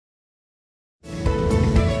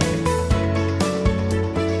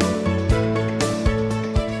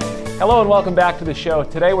Hello and welcome back to the show.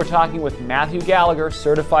 Today we're talking with Matthew Gallagher,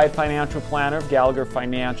 Certified Financial Planner of Gallagher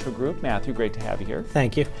Financial Group. Matthew, great to have you here.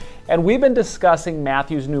 Thank you. And we've been discussing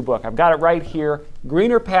Matthew's new book. I've got it right here,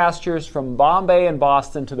 Greener Pastures from Bombay and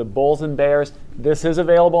Boston to the Bulls and Bears. This is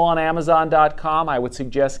available on Amazon.com. I would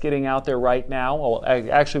suggest getting out there right now. Well,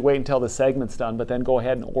 actually wait until the segment's done, but then go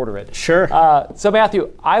ahead and order it. Sure. So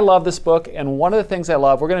Matthew, I love this book, and one of the things I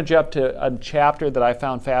love, we're going to jump to a chapter that I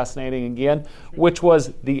found fascinating again, which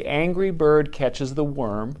was The Angry Bird Catches the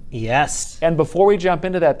Worm. Yes. And before we jump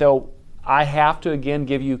into that, though, I have to again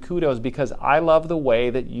give you kudos because I love the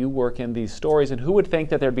way that you work in these stories. And who would think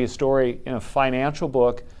that there'd be a story in a financial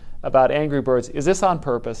book about Angry Birds? Is this on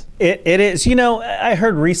purpose? It is. You know, I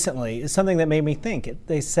heard recently something that made me think.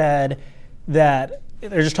 They said that,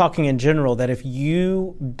 they're just talking in general, that if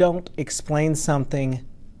you don't explain something,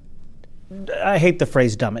 I hate the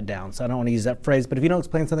phrase dumb it down, so I don't want to use that phrase, but if you don't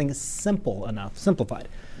explain something simplified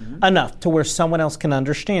enough to where someone else can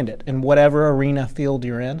understand it in whatever arena, field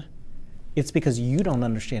you're in, it's because you don't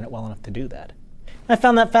understand it well enough to do that. I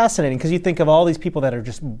found that fascinating because you think of all these people that are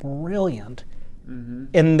just brilliant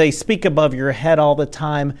and they speak above your head all the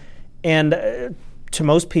time, and to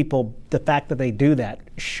most people, the fact that they do that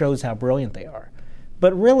shows how brilliant they are.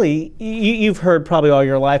 But really, you've heard probably all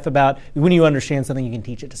your life about when you understand something, you can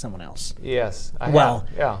teach it to someone else. Yes, I have.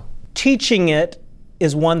 Yeah. Teaching it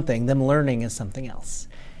is one thing, then learning is something else.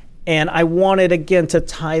 And I wanted, again, to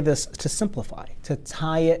tie this, to simplify, to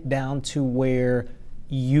tie it down to where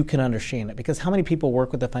you can understand it. Because how many people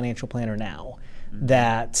work with a financial planner now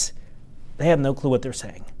that they have no clue what they're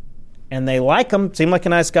saying? And they like him, seem like a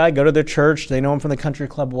nice guy, go to their church, they know him from the country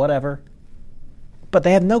club, whatever. But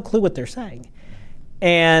they have no clue what they're saying.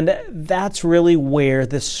 And that's really where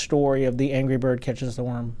this story of The Angry Bird Catches the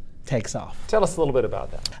Worm takes off. Tell us a little bit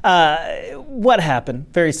about that. What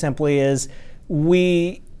happened, very simply, is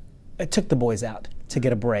we took the boys out to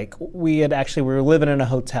get a break. We were living in a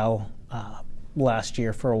hotel last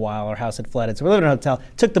year for a while. Our house had flooded, so we lived in a hotel.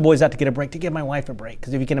 Took the boys out to get a break, to give my wife a break.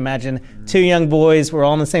 Because if you can imagine, two young boys, we're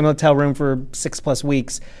all in the same hotel room for 6+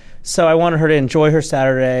 weeks. So I wanted her to enjoy her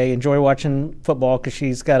Saturday, enjoy watching football, because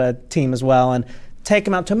she's got a team as well, and take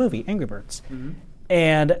them out to a movie, Angry Birds.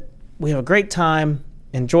 And we have a great time,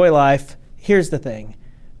 enjoy life. Here's the thing.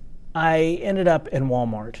 I ended up in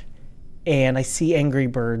Walmart, and I see Angry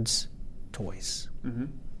Birds toys.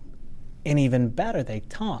 And even better, they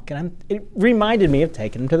talk. And it reminded me of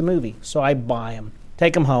taking them to the movie. So I buy them,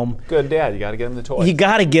 take them home. Good dad, you got to get them the toys. You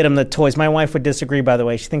got to get them the toys. My wife would disagree, by the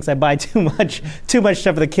way. She thinks I buy too much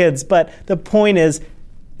stuff for the kids. But the point is,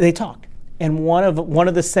 they talk. And one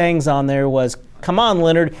of the sayings on there was, "Come on,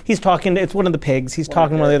 Leonard." He's talking it's one of the pigs. He's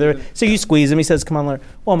talking to one of the other. So you squeeze him. He says, "Come on, Leonard."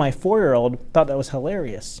 Well, my 4-year-old thought that was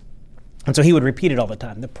hilarious. And so he would repeat it all the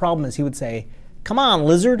time. The problem is he would say, "Come on,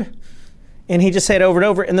 lizard." And he just said it over and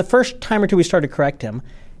over. And the first time or two we started to correct him.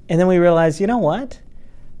 And then we realized, you know what?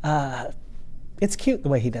 It's cute the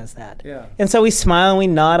way he does that. Yeah. And so we smile and we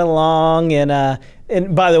nod along.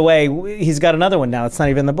 And by the way, he's got another one now. It's not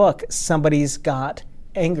even in the book. Somebody's got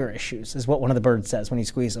anger issues, is what one of the birds says when you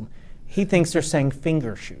squeeze them. He thinks they're saying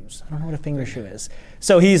finger shoes. I don't know what a finger shoe is.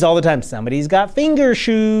 So he's all the time, somebody's got finger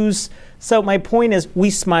shoes. So my point is, we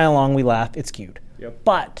smile along, we laugh, it's cute. Yep.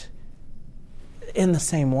 But in the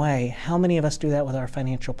same way, how many of us do that with our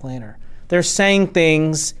financial planner? They're saying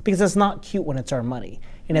things, because it's not cute when it's our money.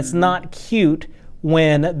 And it's not cute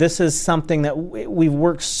when this is something that we've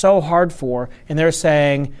worked so hard for, and they're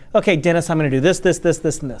saying, "Okay, Dennis, I'm going to do this, this, this,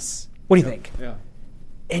 this, and this. What do you think?" Yeah.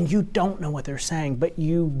 And you don't know what they're saying, but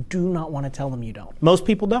you do not want to tell them you don't. Most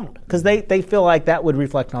people don't, because they feel like that would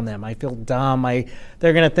reflect on them. I feel dumb.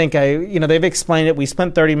 They're going to think they've explained it. We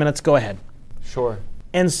spent 30 minutes. Go ahead. Sure.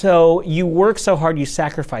 And so you work so hard, you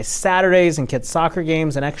sacrifice Saturdays and kids' soccer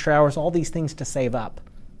games and extra hours, all these things to save up,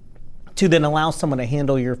 to then allow someone to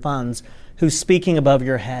handle your funds who's speaking above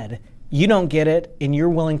your head. You don't get it, and you're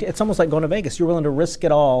willing to, it's almost like going to Vegas. You're willing to risk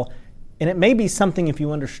it all. And it may be something, if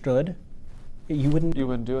you understood, you wouldn't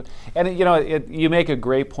do it. And you make a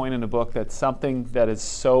great point in the book, that something that is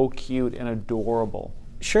so cute and adorable.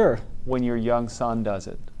 Sure. When your young son does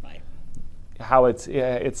it. Right. How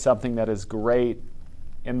it's something that is great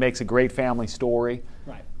and makes a great family story.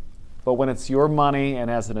 Right. But when it's your money, and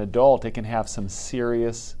as an adult, it can have some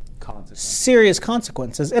serious consequences. Serious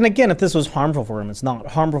consequences. And again, if this was harmful for him, it's not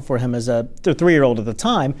harmful for him as a 3-year-old at the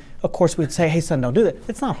time. Of course, we'd say, "Hey, son, don't do that."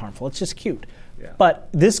 It's not harmful. It's just cute. Yeah. But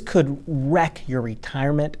this could wreck your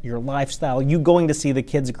retirement, your lifestyle, you going to see the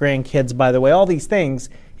kids, grandkids, by the way, all these things.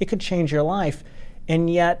 It could change your life. And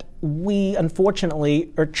yet, we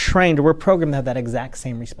unfortunately are trained, or we're programmed to have that exact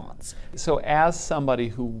same response. So as somebody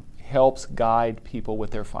who helps guide people with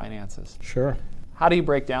their finances. Sure. How do you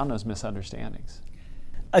break down those misunderstandings?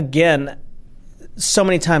 Again, so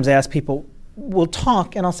many times I ask people, we'll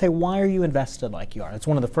talk and I'll say, why are you invested like you are? It's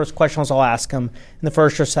one of the first questions I'll ask them in the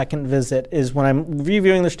first or second visit is when I'm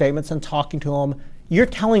reviewing their statements and talking to them, you're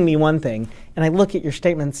telling me one thing and I look at your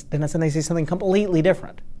statements and they say something completely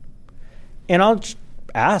different. And I'll just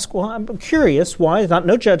ask, well, I'm curious, why?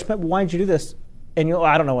 No judgment, but why did you do this? And you'll,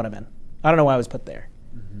 I don't know what I'm in. I don't know why I was put there.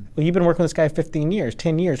 Mm-hmm. Well, you've been working with this guy 15 years,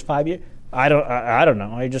 10 years, 5 years. I don't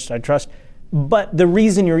know. I trust. But the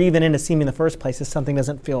reason you're even in to see me in the first place is something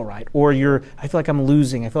doesn't feel right. Or I feel like I'm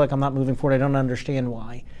losing. I feel like I'm not moving forward. I don't understand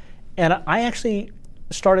why. And I actually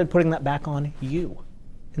started putting that back on you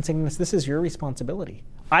and saying, this is your responsibility.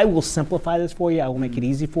 I will simplify this for you. I will make it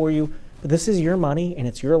easy for you. But this is your money and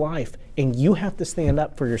it's your life. And you have to stand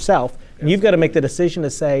up for yourself. And you've got to make the decision to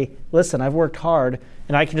say, listen, I've worked hard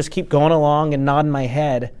and I can just keep going along and nodding my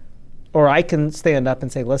head. Or I can stand up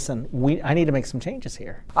and say, listen, I need to make some changes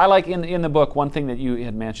here. I like in the book, one thing that you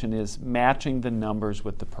had mentioned is matching the numbers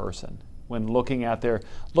with the person. When looking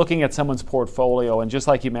at someone's portfolio, and just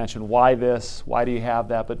like you mentioned, why this, why do you have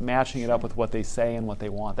that, but matching it up with what they say and what they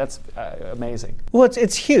want. That's amazing. Well,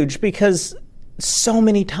 it's huge because so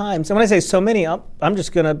many times, and when I say so many, I'm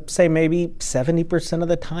just going to say maybe 70% of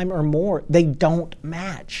the time or more, they don't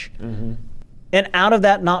match. Mm-hmm. And out of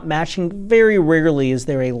that not matching, very rarely is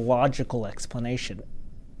there a logical explanation.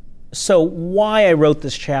 So why I wrote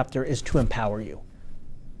this chapter is to empower you.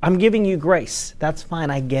 I'm giving you grace. That's fine.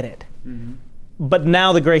 I get it. Mm-hmm. But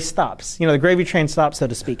now the grace stops. The gravy train stops, so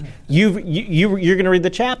to speak. You're going to read the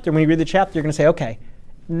chapter. When you read the chapter, you're going to say, okay,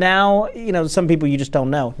 now, some people you just don't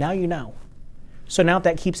know. Now you know. So now if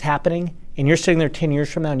that keeps happening, and you're sitting there 10 years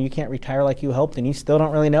from now and you can't retire like you hoped, and you still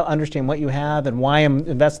don't really understand what you have and why I'm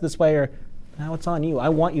invested this way, or now it's on you. I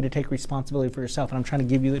want you to take responsibility for yourself, and I'm trying to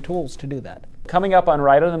give you the tools to do that. Coming up on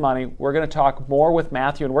Right on the Money, we're going to talk more with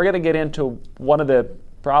Matthew, and we're going to get into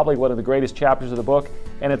probably one of the greatest chapters of the book,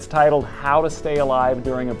 and it's titled How to Stay Alive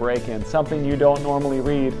During a Break-In, something you don't normally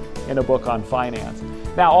read in a book on finance.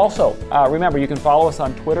 Now also, remember, you can follow us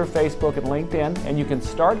on Twitter, Facebook, and LinkedIn, and you can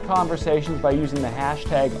start conversations by using the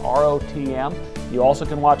hashtag ROTM. You also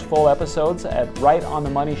can watch full episodes at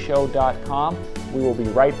rightonthemoneyshow.com. We will be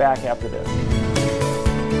right back after this.